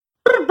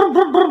It's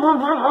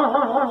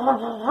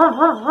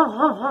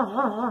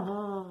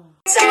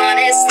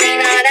honestly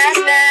not as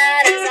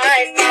bad as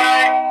I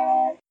thought.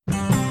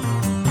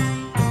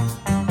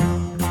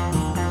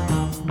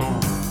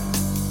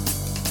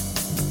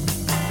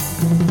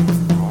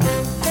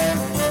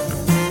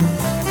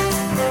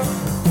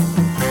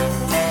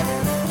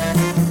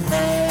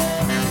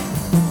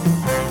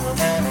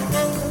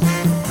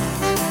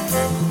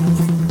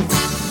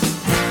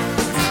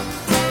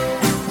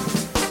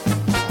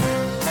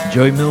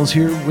 Joey Mills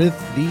here with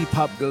the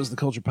Pop Goes the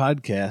Culture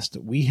podcast.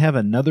 We have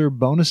another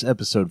bonus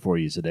episode for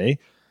you today.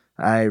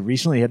 I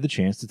recently had the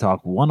chance to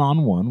talk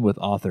one-on-one with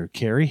author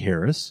Carrie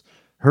Harris.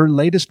 Her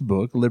latest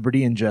book,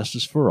 Liberty and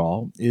Justice for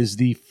All, is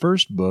the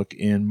first book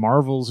in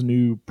Marvel's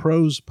new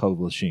prose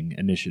publishing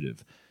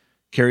initiative.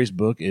 Carrie's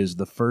book is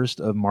the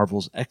first of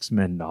Marvel's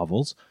X-Men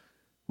novels.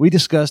 We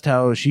discussed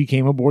how she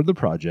came aboard the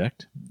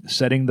project,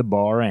 setting the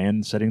bar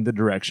and setting the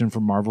direction for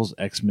Marvel's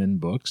X-Men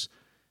books,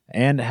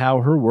 and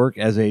how her work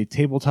as a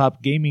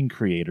tabletop gaming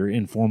creator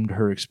informed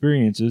her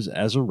experiences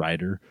as a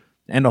writer,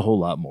 and a whole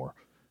lot more.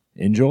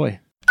 Enjoy.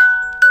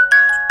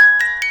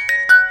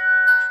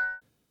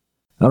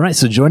 All right,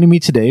 so joining me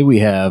today, we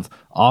have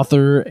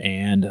author,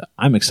 and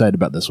I'm excited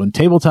about this one,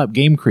 tabletop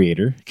game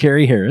creator,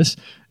 Carrie Harris,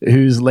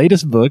 whose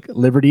latest book,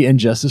 Liberty and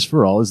Justice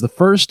for All, is the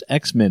first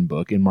X-Men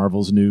book in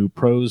Marvel's new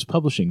prose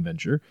publishing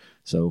venture.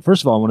 So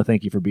first of all, I want to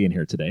thank you for being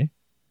here today.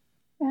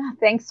 Yeah,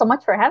 thanks so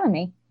much for having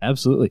me.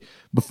 Absolutely.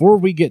 Before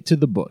we get to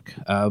the book,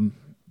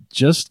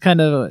 just kind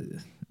of,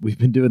 we've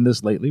been doing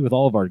this lately with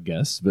all of our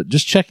guests, but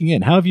just checking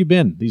in. How have you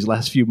been these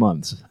last few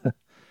months?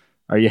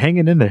 Are you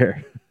hanging in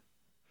there?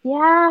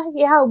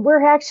 Yeah.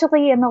 We're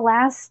actually in the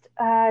last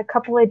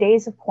couple of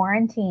days of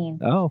quarantine.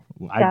 Oh,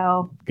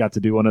 I got to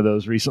do one of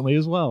those recently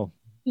as well.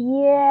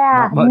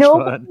 Yeah. Not much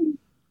fun.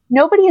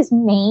 Nobody is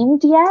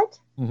maimed yet.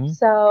 Mm-hmm.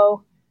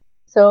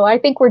 So I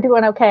think we're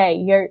doing okay.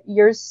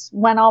 Yours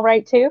went all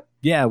right too?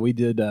 Yeah, we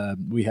did.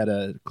 We had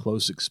a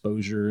close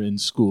exposure in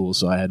school,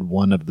 so I had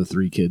one of the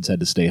three kids had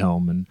to stay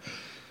home, and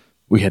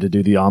we had to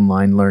do the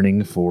online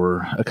learning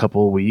for a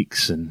couple of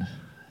weeks, and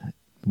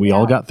we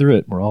all got through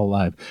it. We're all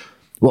alive.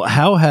 Well,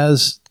 how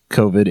has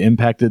COVID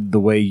impacted the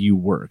way you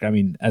work? I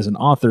mean, as an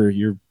author,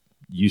 you're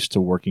used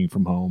to working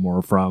from home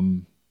or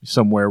from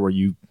somewhere where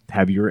you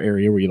have your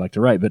area where you like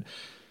to write, but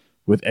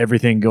with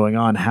everything going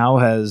on, how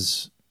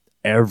has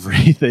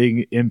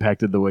everything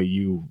impacted the way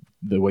you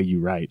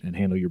write and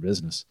handle your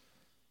business?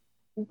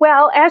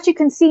 Well, as you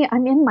can see,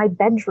 I'm in my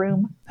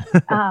bedroom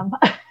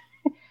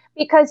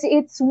because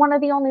it's one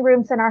of the only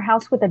rooms in our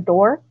house with a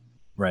door.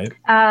 Right.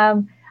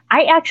 I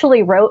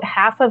actually wrote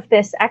half of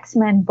this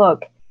X-Men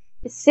book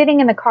sitting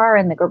in the car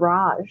in the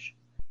garage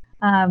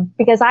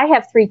because I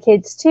have three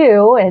kids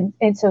too.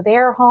 And so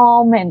they're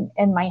home and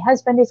my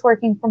husband is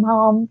working from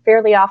home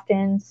fairly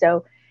often.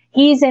 So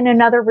he's in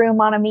another room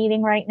on a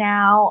meeting right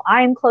now.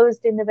 I'm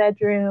closed in the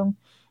bedroom.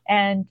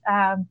 And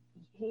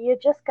you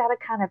just got to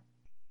kind of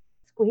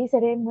squeeze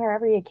it in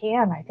wherever you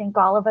can. I think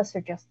all of us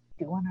are just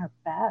doing our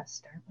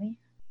best, aren't we?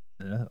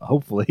 Yeah,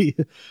 hopefully.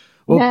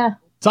 Well,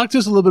 talk to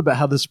us a little bit about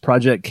how this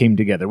project came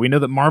together. We know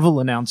that Marvel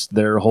announced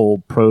their whole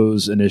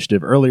prose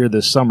initiative earlier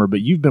this summer,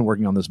 but you've been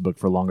working on this book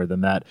for longer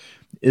than that.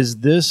 Is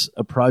this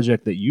a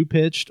project that you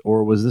pitched,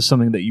 or was this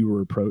something that you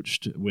were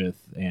approached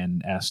with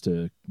and asked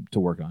to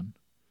work on?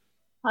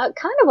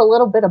 Kind of a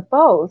little bit of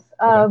both.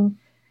 Okay.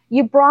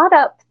 You brought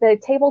up the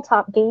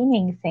tabletop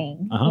gaming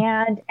thing,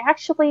 and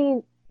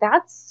actually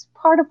that's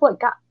part of what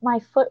got my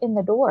foot in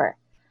the door.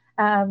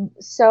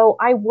 So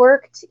I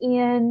worked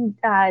in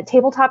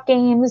tabletop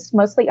games,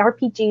 mostly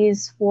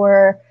RPGs,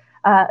 for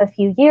a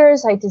few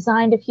years. I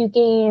designed a few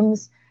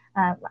games.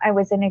 I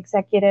was an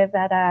executive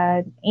at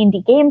an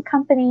indie game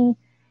company,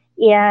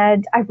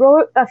 and I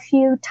wrote a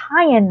few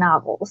tie-in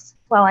novels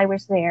while I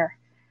was there.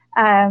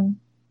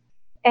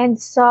 And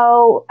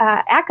so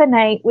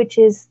Aconite, which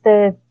is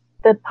the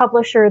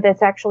publisher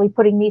that's actually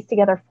putting these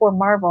together for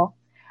Marvel,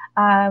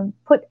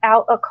 put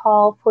out a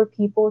call for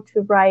people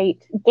to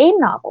write game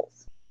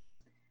novels.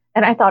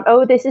 And I thought,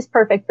 oh, this is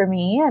perfect for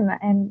me,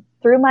 and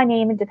threw my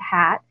name into the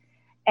hat.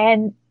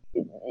 And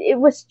it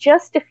was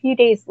just a few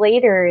days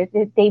later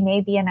that they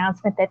made the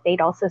announcement that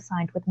they'd also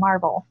signed with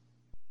Marvel.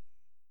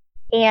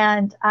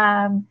 And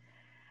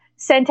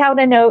sent out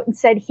a note and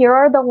said, here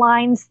are the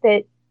lines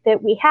that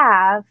we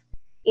have.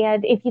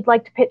 And if you'd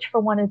like to pitch for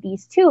one of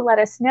these too, let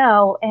us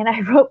know. And I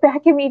wrote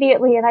back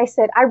immediately and I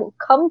said, I will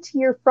come to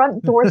your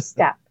front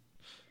doorstep.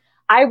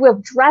 I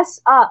will dress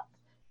up.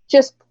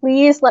 Just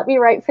please let me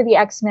write for the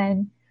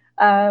X-Men.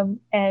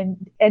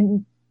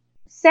 And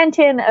sent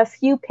in a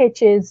few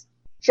pitches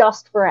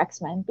just for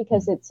X-Men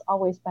because it's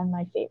always been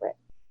my favorite.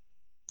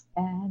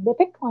 And they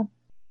picked one.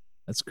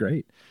 That's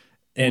great.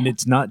 And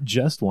it's not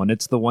just one,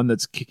 it's the one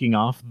that's kicking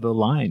off the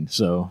line.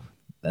 So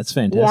that's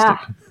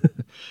fantastic.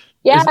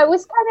 Yeah, it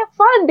was kind of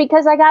fun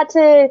because I got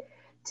to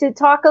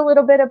talk a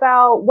little bit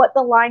about what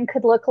the line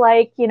could look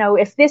like. You know,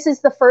 if this is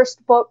the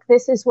first book,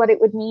 this is what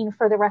it would mean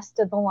for the rest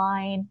of the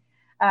line,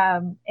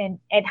 and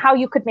how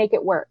you could make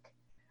it work.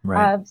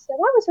 Right. So that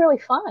was really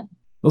fun.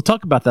 We'll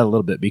talk about that a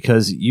little bit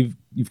because you've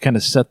kind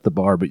of set the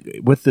bar, but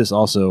with this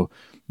also,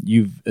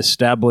 you've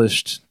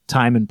established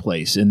time and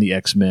place in the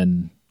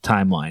X-Men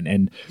timeline.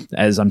 And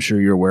as I'm sure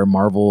you're aware,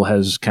 Marvel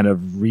has kind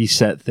of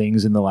reset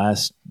things in the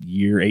last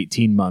year,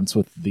 18 months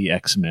with the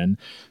X-Men.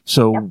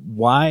 So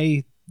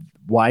why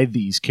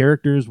these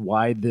characters?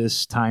 Why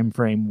this time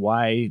frame?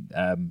 Why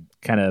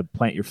kind of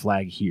plant your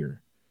flag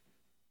here?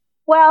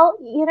 Well,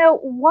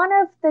 one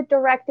of the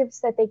directives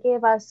that they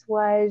gave us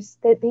was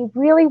that they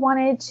really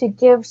wanted to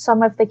give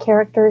some of the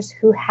characters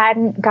who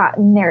hadn't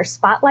gotten their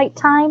spotlight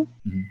time,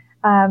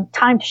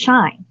 time to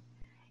shine.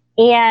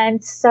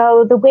 And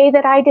so the way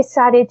that I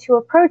decided to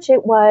approach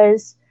it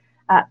was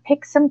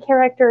pick some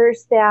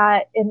characters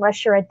that,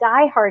 unless you're a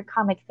diehard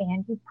comic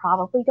fan, you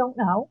probably don't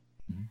know,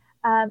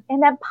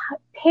 and then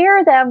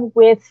pair them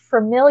with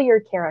familiar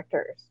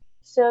characters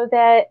so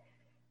that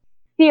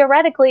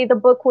theoretically, the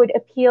book would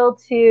appeal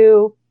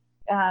to,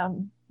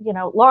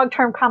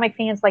 long-term comic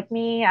fans like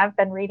me. I've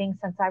been reading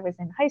since I was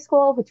in high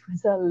school, which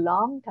was a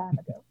long time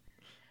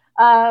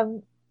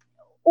ago.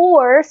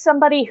 Or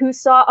somebody who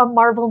saw a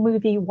Marvel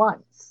movie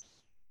once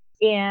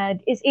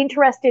and is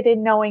interested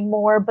in knowing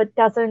more, but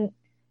doesn't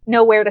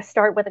know where to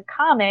start with a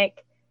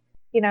comic.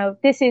 You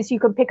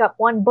can pick up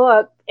one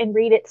book and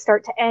read it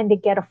start to end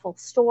and get a full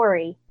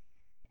story.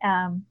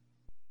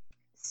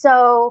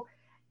 So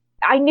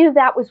I knew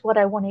that was what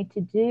I wanted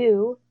to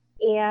do.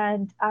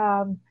 And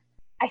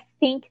I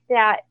think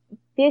that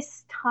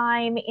this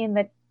time in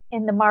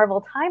the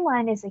Marvel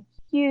timeline is a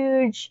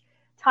huge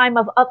time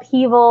of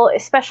upheaval,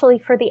 especially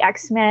for the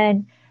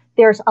X-Men.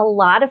 There's a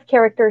lot of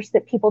characters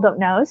that people don't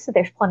know, so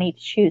there's plenty to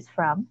choose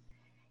from.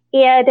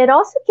 And it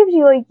also gives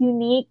you a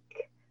unique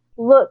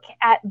look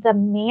at the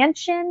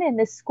mansion and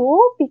the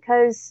school,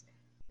 because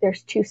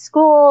there's two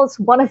schools.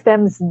 One of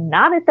them's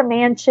not at the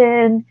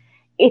mansion.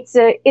 It's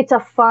a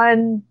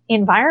fun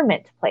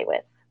environment to play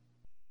with.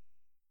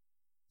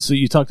 So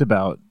you talked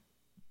about,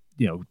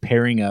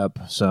 pairing up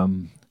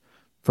some,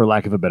 for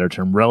lack of a better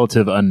term,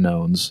 relative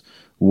unknowns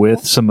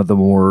with some of the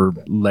more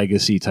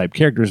legacy type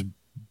characters,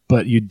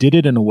 but you did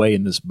it in a way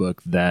in this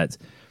book that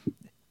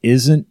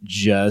isn't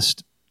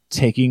just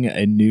taking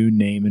a new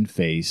name and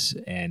face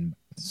and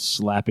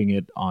slapping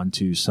it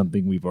onto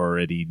something we've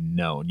already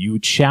known. You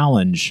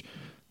challenge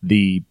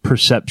the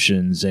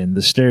perceptions and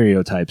the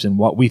stereotypes and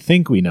what we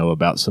think we know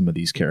about some of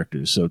these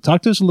characters. So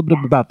talk to us a little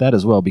bit about that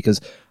as well,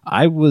 because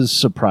I was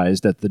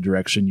surprised at the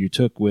direction you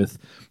took with,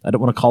 I don't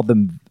want to call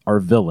them our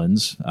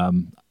villains.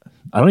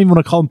 I don't even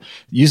want to call them,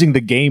 using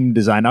the game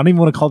design, I don't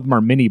even want to call them our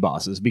mini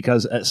bosses,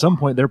 because at some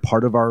point they're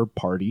part of our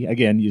party,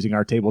 again, using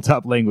our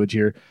tabletop language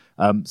here.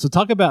 So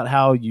talk about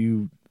how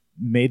you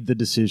made the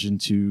decision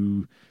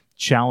to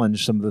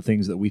challenge some of the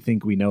things that we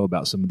think we know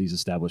about some of these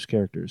established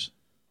characters.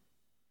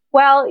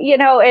 Well,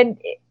 and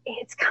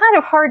it's kind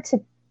of hard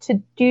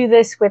to do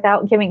this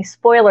without giving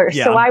spoilers.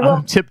 Yeah, so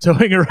I'm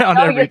tiptoeing around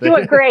everything. You're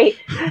doing great.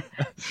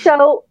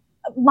 So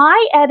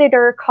my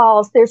editor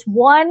there's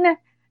one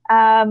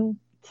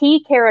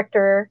key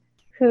character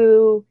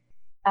who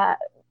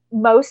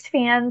most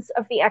fans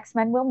of the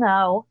X-Men will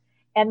know,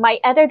 and my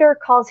editor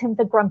calls him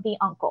the grumpy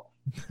uncle.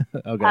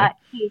 Okay.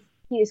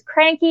 He is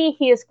cranky,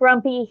 he is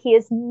grumpy, he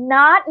is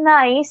not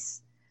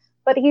nice,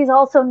 but he's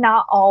also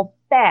not all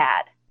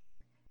bad.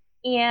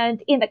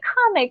 And in the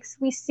comics,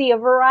 we see a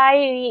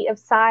variety of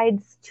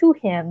sides to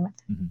him,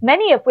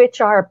 many of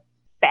which are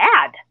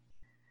bad.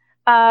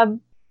 And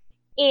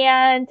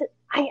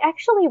I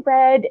actually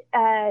read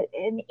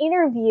an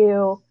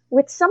interview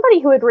with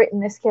somebody who had written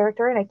this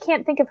character, and I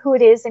can't think of who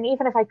it is. And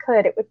even if I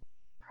could, it would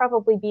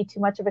probably be too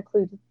much of a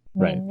clue to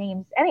name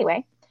names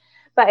anyway.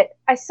 But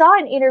I saw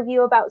an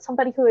interview about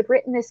somebody who had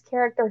written this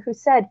character who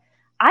said,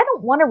 I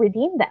don't want to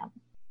redeem them.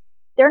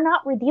 They're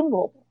not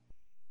redeemable.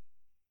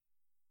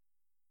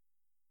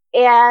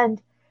 And,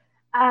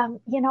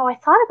 I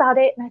thought about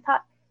it and I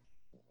thought,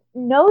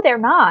 no, they're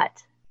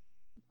not.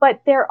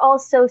 But they're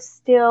also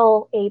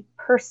still a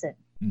person.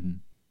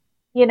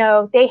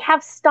 They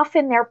have stuff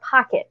in their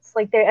pockets.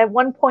 Like at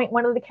one point,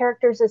 one of the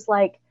characters is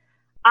like,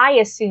 I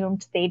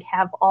assumed they'd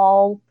have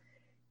all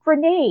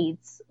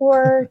grenades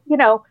or,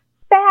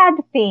 bad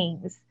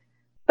things.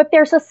 But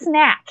there's a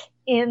snack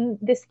in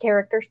this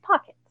character's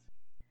pockets.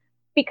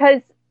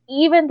 Because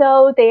even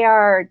though they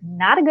are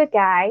not a good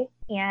guy,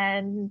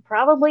 and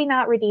probably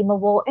not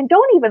redeemable, and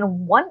don't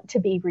even want to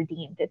be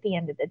redeemed at the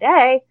end of the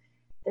day,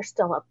 they're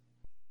still a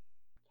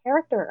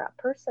character,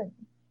 a person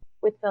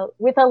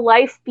with a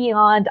life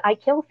beyond I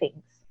kill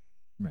things.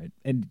 Right.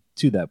 And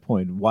to that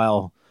point,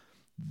 while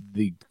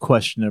the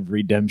question of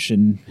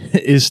redemption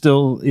is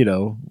still,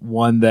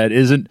 one that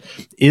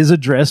is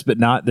addressed, but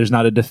there's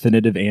not a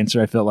definitive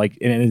answer. I felt like,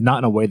 and not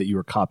in a way that you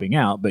were copping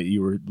out, but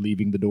you were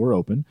leaving the door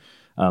open.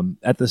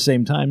 At the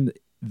same time,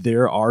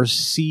 there are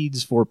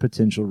seeds for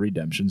potential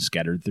redemption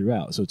scattered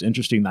throughout. So it's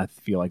interesting, I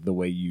feel like, the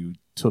way you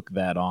took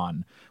that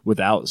on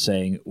without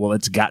saying, well,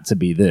 it's got to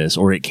be this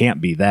or it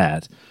can't be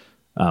that.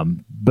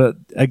 But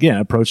again,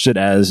 approached it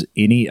as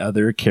any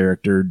other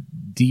character,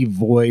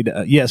 devoid,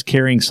 yes,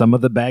 carrying some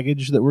of the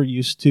baggage that we're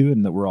used to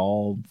and that we're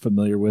all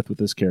familiar with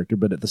this character,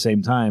 but at the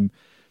same time,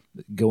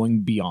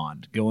 going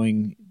beyond,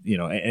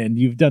 and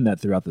you've done that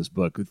throughout this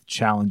book with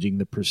challenging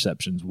the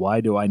perceptions.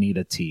 Why do I need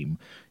a team?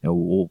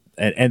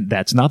 And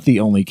that's not the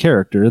only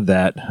character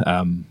that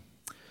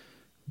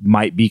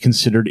might be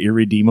considered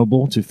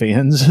irredeemable to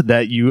fans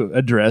that you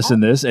address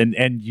in this,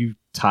 and you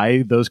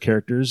tie those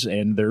characters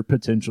and their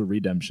potential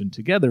redemption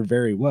together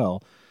very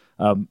well.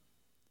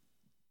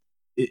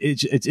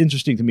 It's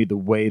interesting to me the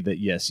way that,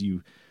 yes,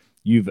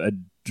 you've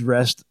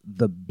addressed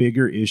the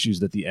bigger issues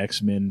that the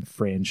X-Men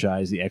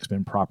franchise, the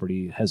X-Men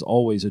property has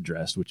always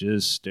addressed, which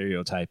is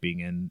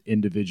stereotyping and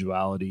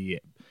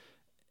individuality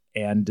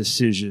and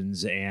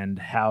decisions and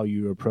how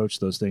you approach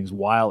those things,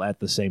 while at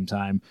the same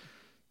time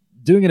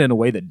doing it in a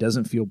way that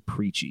doesn't feel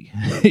preachy.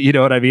 You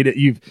know what I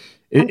mean?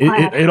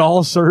 It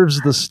all serves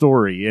the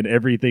story and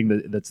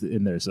everything that's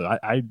in there. So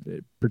I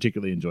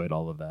particularly enjoyed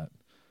all of that.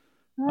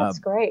 That's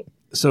great.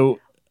 So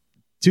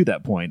to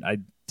that point, I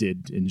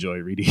did enjoy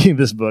reading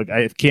this book.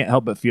 I can't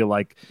help but feel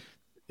like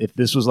if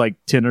this was like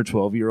 10 or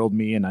 12-year-old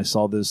me and I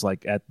saw this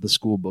like at the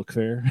school book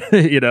fair,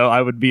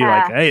 I would be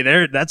like,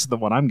 hey, that's the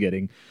one I'm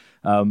getting.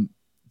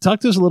 Talk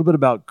to us a little bit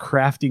about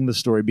crafting the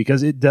story,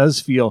 because it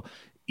does feel,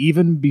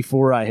 even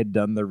before I had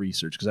done the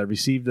research, because I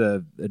received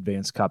an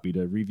advanced copy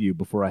to review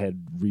before I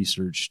had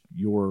researched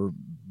your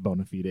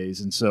bona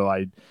fides. And so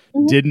I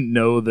didn't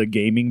know the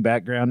gaming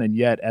background. And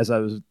yet, as I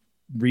was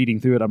reading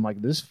through it, I'm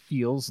like, this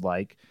feels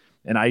like,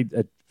 and I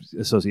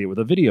associate with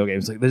a video game.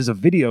 It's like, this is a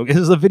video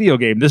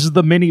game. This is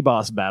the mini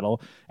boss battle.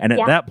 And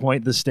at that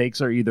point, the stakes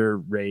are either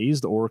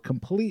raised or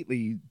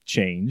completely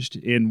changed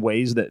in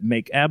ways that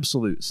make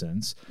absolute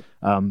sense.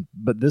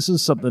 But this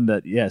is something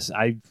that, yes,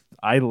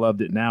 I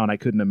loved it now, and I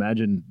couldn't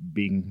imagine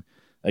being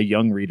a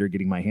young reader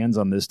getting my hands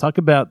on this. Talk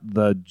about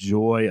the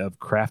joy of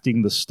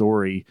crafting the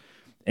story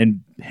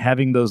and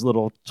having those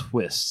little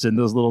twists and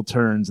those little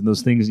turns and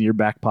those things in your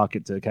back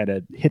pocket to kind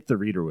of hit the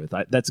reader with.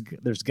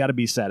 There's got to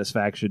be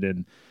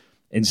satisfaction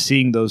in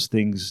seeing those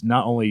things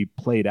not only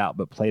played out,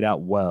 but played out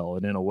well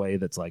and in a way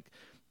that's like,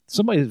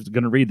 somebody's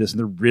going to read this and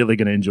they're really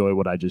going to enjoy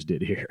what I just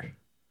did here.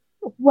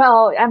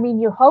 Well, I mean,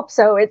 you hope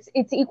so. It's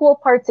equal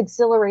parts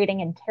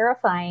exhilarating and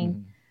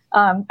terrifying.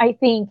 I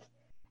think,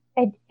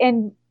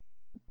 and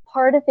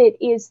part of it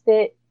is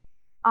that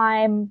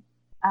I'm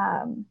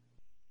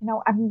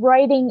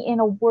writing in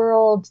a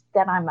world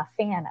that I'm a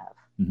fan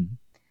of.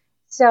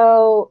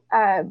 So,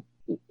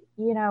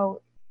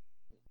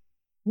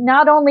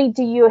 not only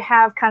do you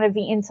have kind of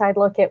the inside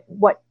look at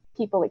what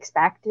people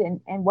expect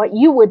and what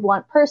you would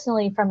want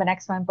personally from an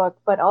X-Men book,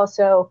 but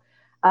also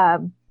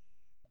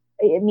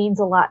it means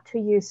a lot to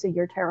you, so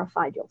you're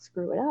terrified you'll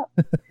screw it up.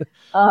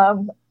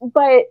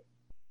 But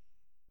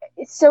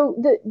so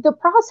the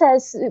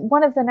process,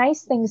 one of the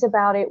nice things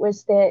about it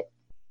was that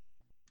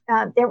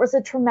there was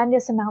a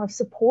tremendous amount of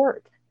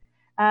support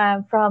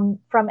from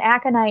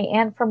Aconite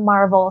and from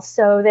Marvel,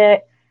 so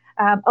that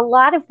a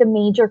lot of the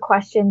major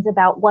questions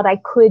about what I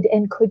could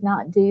and could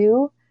not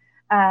do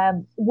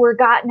were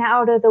gotten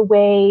out of the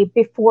way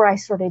before I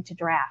started to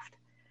draft.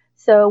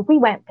 So we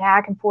went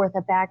back and forth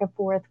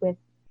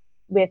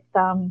with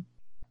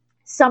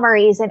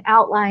summaries and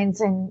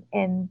outlines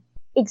and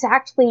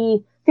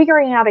exactly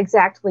figuring out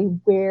exactly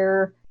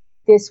where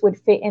this would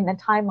fit in the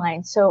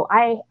timeline. So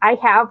I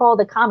have all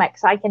the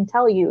comics. I can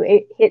tell you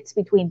it hits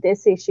between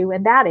this issue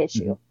and that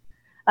issue.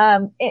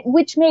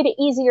 Which made it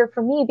easier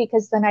for me,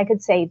 because then I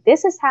could say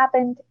this has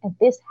happened and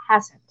this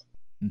hasn't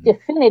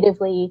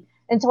definitively.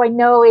 And so I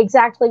know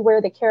exactly where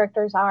the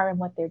characters are and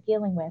what they're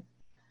dealing with.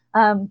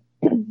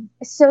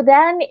 So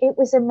then it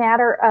was a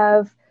matter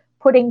of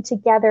putting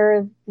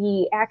together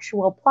the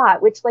actual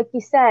plot, which, like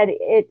you said,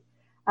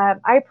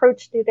 I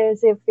approached it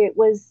as if it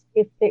was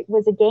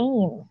a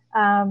game.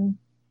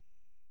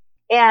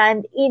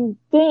 And in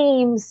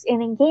games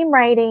and in game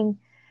writing,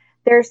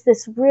 there's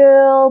this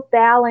real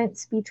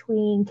balance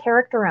between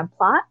character and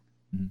plot.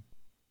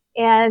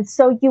 And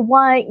so you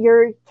want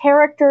your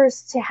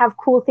characters to have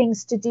cool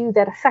things to do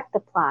that affect the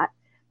plot.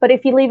 But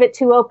if you leave it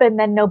too open,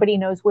 then nobody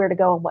knows where to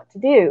go and what to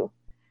do.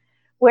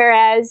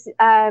 Whereas,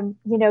 you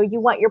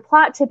want your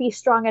plot to be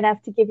strong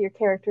enough to give your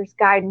characters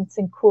guidance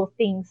and cool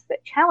things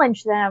that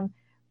challenge them,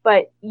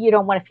 but you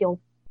don't want to feel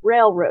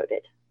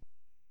railroaded.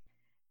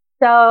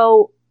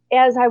 So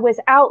as I was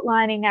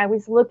outlining, I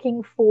was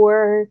looking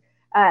for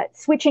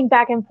switching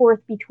back and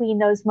forth between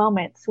those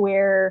moments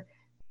where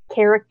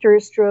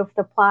characters drove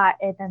the plot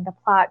and then the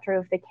plot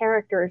drove the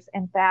characters,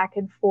 and back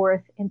and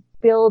forth, and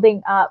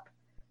building up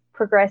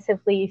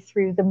progressively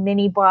through the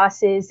mini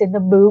bosses and the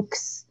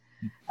mooks.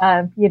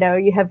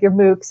 You have your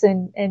mooks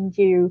and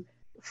you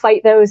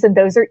fight those, and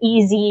those are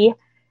easy.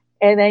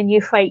 And then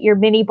you fight your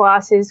mini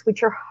bosses,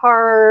 which are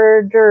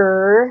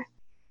harder,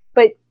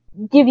 but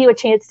give you a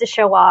chance to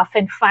show off.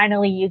 And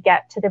finally you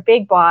get to the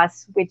big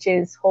boss, which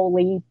is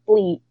holy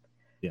bleep.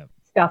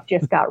 Stuff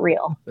just got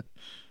real.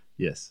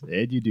 Yes,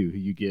 and you do.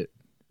 You get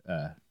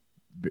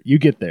You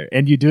get there,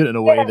 and you do it in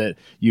a way that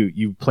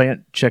you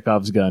plant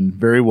Chekhov's gun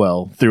very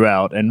well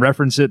throughout and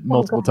reference it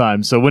multiple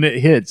times. So when it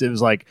hits, it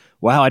was like,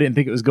 wow, I didn't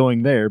think it was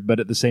going there. But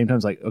at the same time,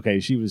 it's like, okay,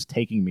 she was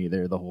taking me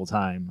there the whole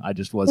time. I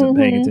just wasn't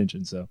paying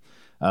attention. So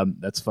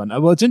that's fun.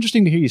 Well, it's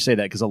interesting to hear you say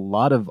that because a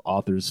lot of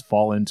authors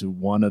fall into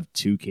one of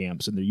two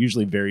camps, and they're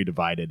usually very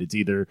divided. It's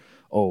either,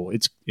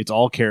 it's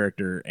all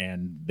character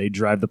and they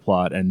drive the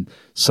plot, and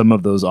some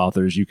of those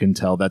authors you can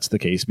tell that's the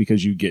case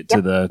because you get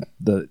to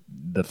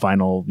the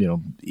final,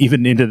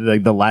 even into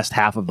the last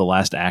half of the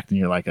last act, and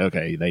you're like,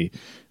 okay, they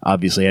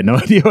obviously had no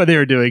idea what they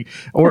were doing.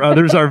 Or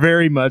others are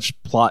very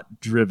much plot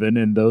driven,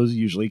 and those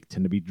usually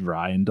tend to be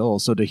dry and dull.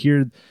 So to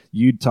hear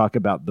you talk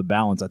about the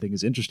balance, I think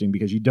is interesting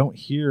because you don't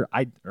hear,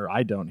 I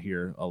don't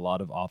hear a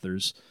lot of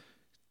authors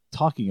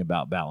talking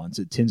about balance.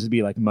 It tends to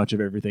be like much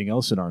of everything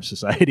else in our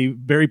society,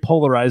 very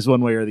polarized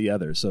one way or the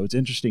other. So it's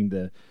interesting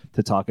to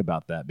talk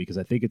about that because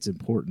I think it's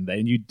important,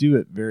 and you do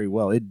it very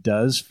well. It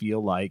does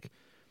feel like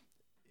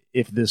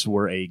if this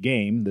were a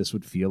game, this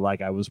would feel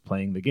like I was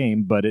playing the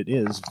game, but it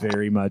is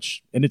very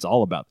much, and it's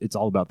all about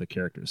the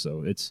character.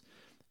 So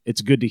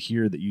it's good to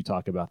hear that you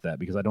talk about that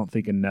because I don't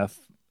think enough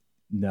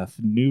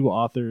new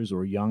authors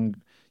or young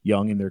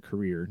in their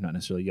career, not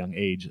necessarily young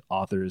age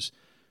authors,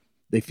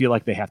 they feel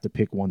like they have to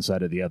pick one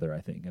side or the other, I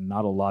think. And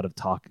not a lot of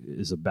talk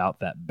is about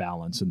that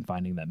balance and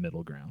finding that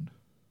middle ground.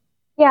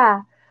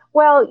 Yeah.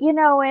 Well,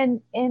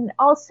 and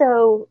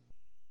also,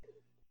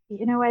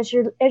 as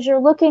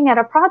you're looking at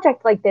a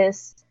project like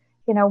this,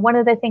 one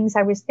of the things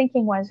I was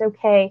thinking was,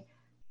 okay,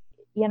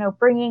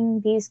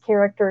 bringing these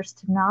characters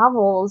to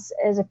novels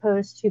as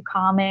opposed to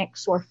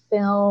comics or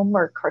film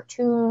or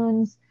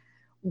cartoons,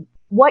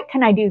 what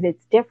can I do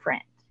that's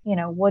different?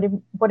 What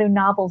do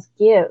novels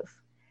give?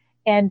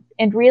 And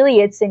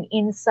really it's an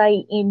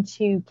insight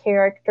into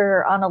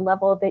character on a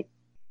level that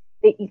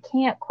you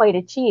can't quite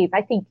achieve.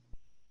 I think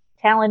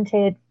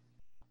talented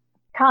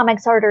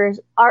comics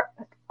artists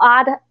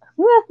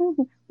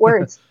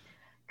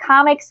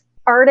comics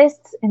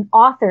artists and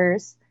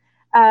authors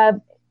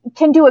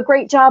can do a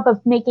great job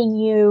of making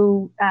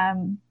you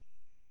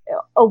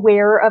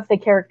aware of the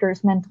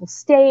character's mental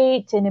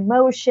state and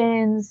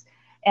emotions.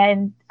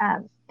 And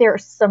there are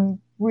some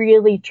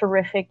really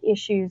terrific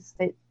issues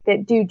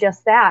that do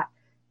just that.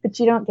 But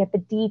you don't get the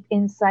deep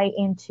insight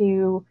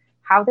into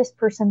how this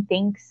person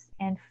thinks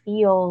and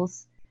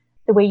feels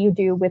the way you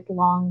do with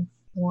long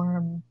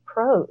form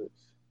prose.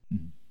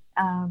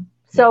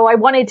 So I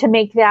wanted to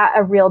make that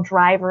a real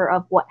driver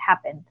of what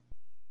happened.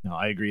 No,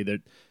 I agree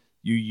that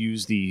you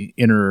use the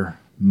inner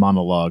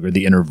monologue or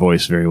the inner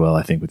voice very well,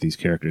 I think, with these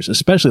characters,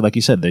 especially like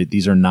you said,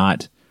 these are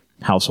not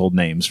household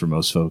names for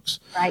most folks.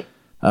 Right.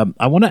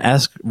 I want to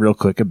ask real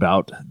quick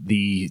about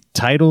the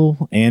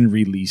title and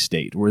release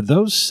date. Were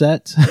those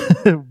set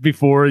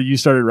before you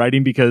started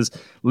writing? Because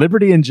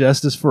Liberty and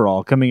Justice for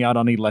All coming out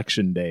on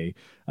Election Day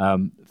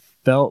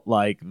felt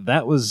like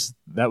that was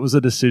a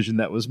decision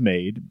that was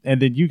made.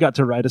 And then you got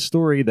to write a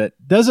story that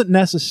doesn't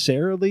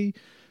necessarily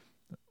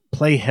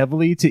play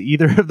heavily to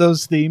either of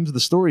those themes. The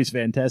story's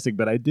fantastic,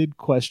 but I did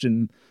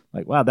question,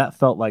 like, wow, that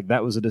felt like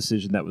that was a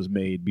decision that was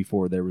made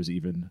before there was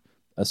even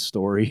a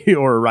story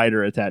or a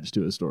writer attached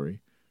to a story.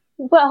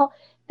 Well,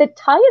 the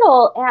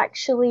title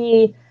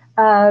actually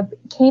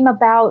came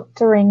about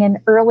during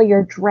an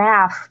earlier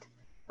draft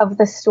of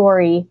the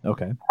story,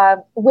 okay,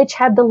 which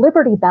had the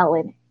Liberty Bell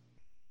in it.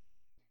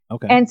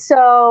 Okay. And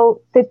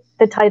so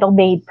the title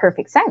made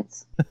perfect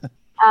sense.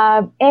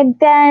 And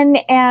then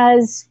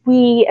as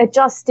we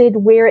adjusted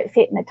where it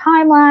fit in the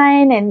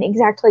timeline and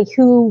exactly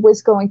who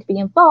was going to be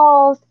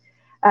involved,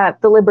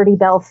 the Liberty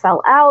Bell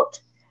fell out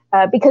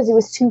because it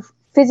was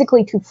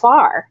physically too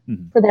far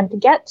for them to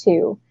get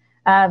to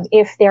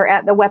if they're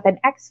at the Weapon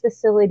X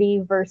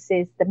facility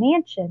versus the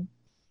mansion.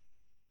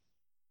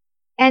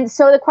 And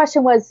so the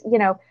question was,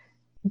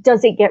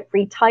 does it get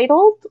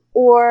retitled,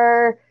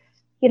 or,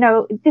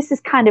 this is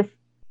kind of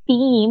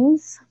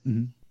themes.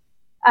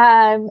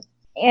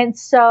 And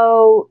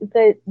so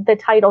the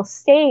title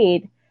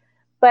stayed,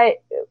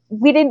 but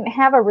we didn't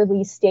have a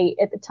release date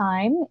at the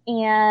time.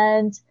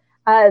 And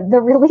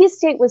the release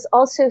date was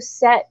also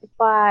set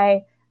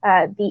by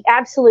the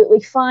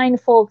absolutely fine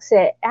folks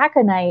at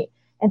Aconite,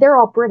 and they're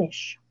all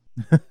British.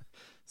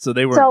 So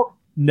they weren't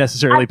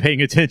necessarily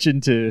paying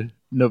attention to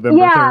November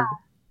 3rd.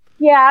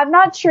 Yeah, I'm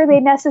not sure they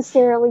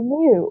necessarily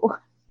knew.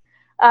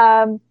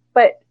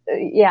 But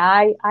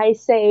I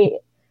say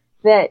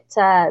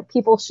that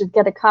people should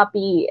get a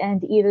copy,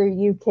 and either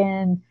you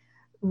can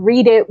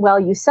read it while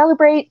you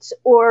celebrate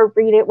or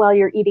read it while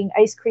you're eating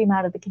ice cream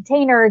out of the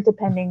container,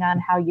 depending on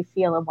how you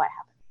feel and what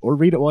happened. Or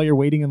read it while you're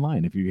waiting in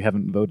line if you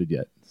haven't voted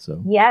yet.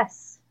 So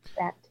yes,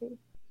 that too.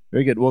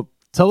 Very good. Well,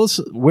 tell us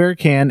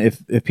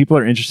if people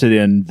are interested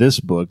in this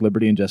book,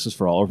 Liberty and Justice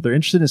for All, or if they're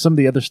interested in some of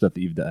the other stuff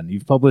that you've done.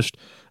 You've published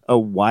a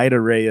wide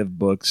array of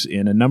books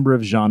in a number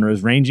of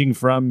genres, ranging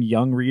from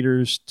young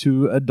readers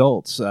to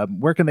adults.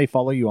 Where can they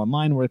follow you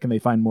online? Where can they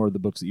find more of the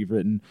books that you've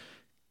written?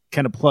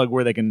 Kind of plug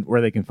where they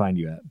can find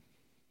you at.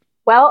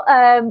 Well,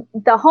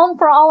 the home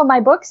for all of my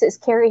books is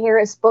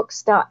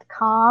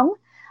CarrieHarrisBooks.com.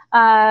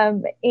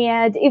 And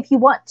if you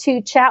want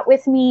to chat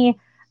with me,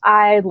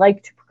 I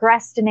like to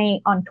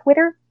procrastinate on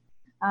Twitter.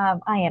 I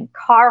am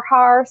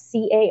Carrharr,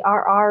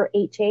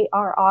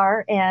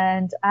 Carrharr,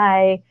 and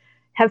I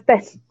have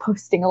been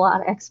posting a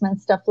lot of X-Men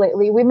stuff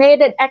lately. We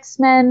made an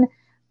X-Men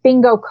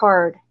bingo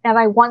card, and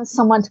I want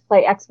someone to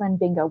play X-Men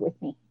bingo with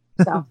me.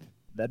 So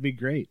that'd be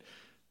great.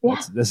 Yeah.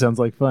 That sounds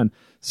like fun.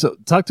 So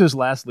talk to us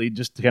lastly,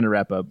 just to kind of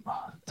wrap up,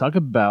 talk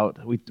about,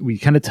 we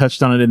kind of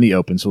touched on it in the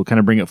open, so we'll kind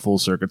of bring it full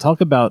circle.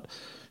 Talk about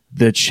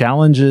the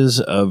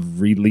challenges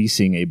of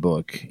releasing a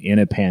book in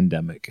a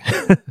pandemic,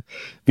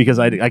 because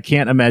I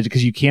can't imagine,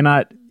 because you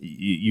cannot,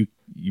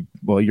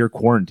 you're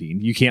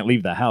quarantined. You can't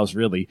leave the house,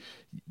 really.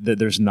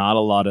 There's not a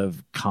lot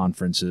of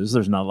conferences.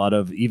 There's not a lot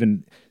of,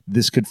 even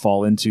this could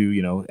fall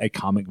into, a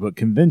comic book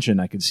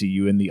convention. I could see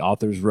you in the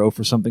author's row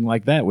for something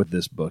like that with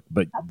this book,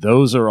 but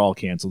those are all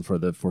canceled for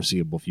the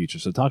foreseeable future.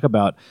 So talk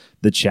about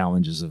the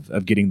challenges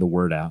of getting the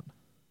word out.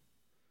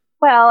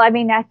 Well, I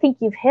mean, I think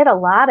you've hit a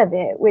lot of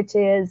it, which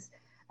is,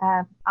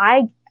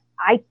 I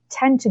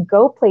tend to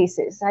go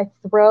places. I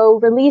throw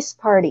release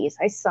parties.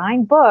 I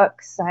sign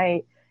books.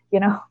 My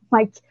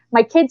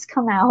kids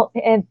come out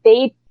and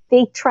they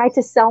try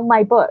to sell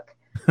my book,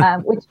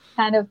 which is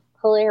kind of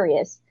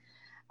hilarious.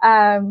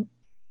 But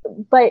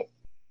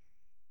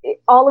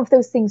all of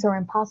those things are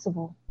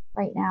impossible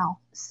right now.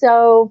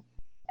 So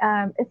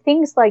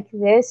things like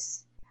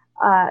this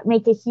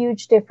make a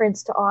huge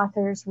difference to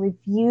authors.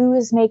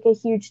 Reviews make a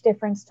huge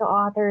difference to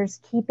authors.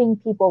 Keeping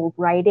people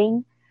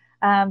writing.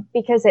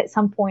 Because at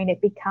some point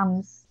it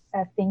becomes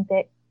a thing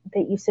that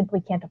you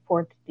simply can't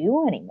afford to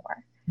do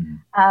anymore.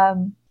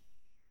 Mm-hmm.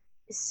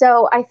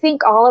 So I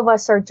think all of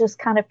us are just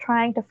kind of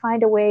trying to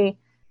find a way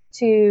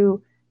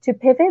to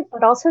pivot,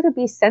 but also to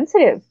be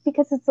sensitive,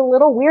 because it's a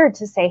little weird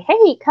to say,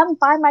 hey, come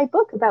buy my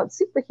book about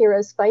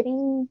superheroes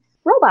fighting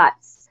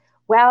robots.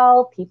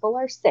 Well, people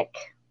are sick.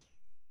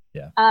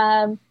 Yeah.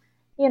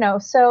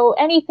 So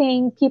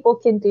anything people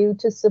can do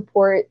to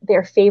support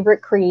their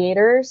favorite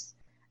creators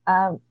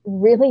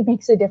really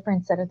makes a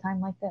difference at a time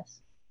like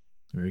this.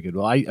 Very good.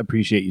 Well, I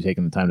appreciate you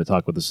taking the time to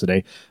talk with us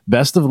today.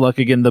 Best of luck.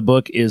 Again, the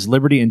book is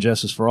Liberty and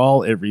Justice for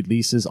All. It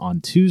releases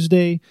on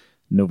Tuesday,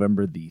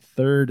 November the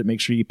 3rd. Make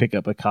sure you pick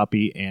up a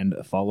copy and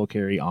follow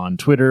Carrie on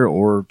Twitter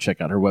or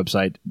check out her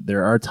website.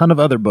 There are a ton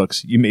of other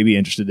books you may be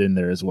interested in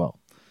there as well.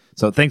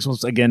 So thanks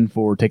once again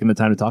for taking the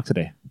time to talk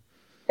today.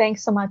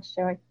 Thanks so much,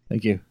 Joey.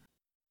 Thank you.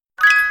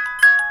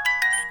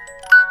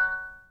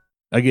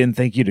 Again,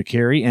 thank you to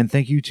Carrie, and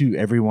thank you to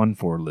everyone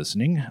for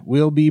listening.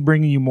 We'll be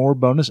bringing you more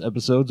bonus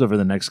episodes over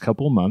the next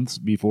couple months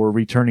before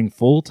returning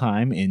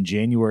full-time in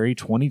January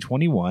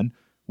 2021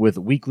 with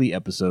weekly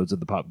episodes of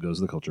the Pop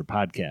Goes the Culture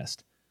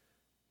podcast.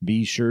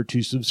 Be sure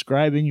to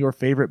subscribe in your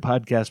favorite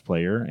podcast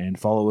player and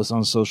follow us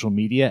on social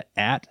media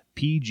at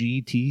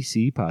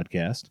PGTC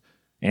Podcast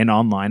and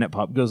online at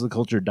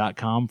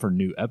popgoestheculture.com for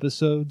new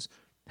episodes,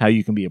 how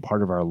you can be a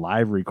part of our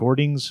live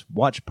recordings,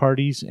 watch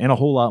parties, and a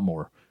whole lot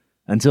more.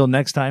 Until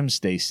next time,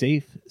 stay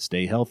safe,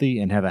 stay healthy,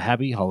 and have a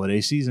happy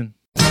holiday season.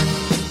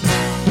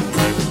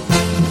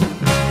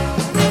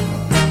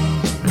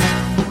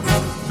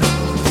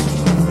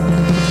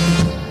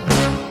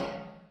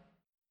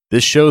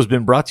 This show has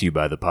been brought to you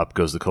by the Pop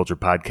Goes the Culture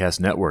Podcast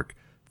Network.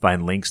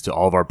 Find links to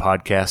all of our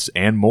podcasts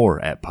and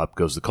more at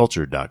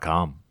popgoestheculture.com.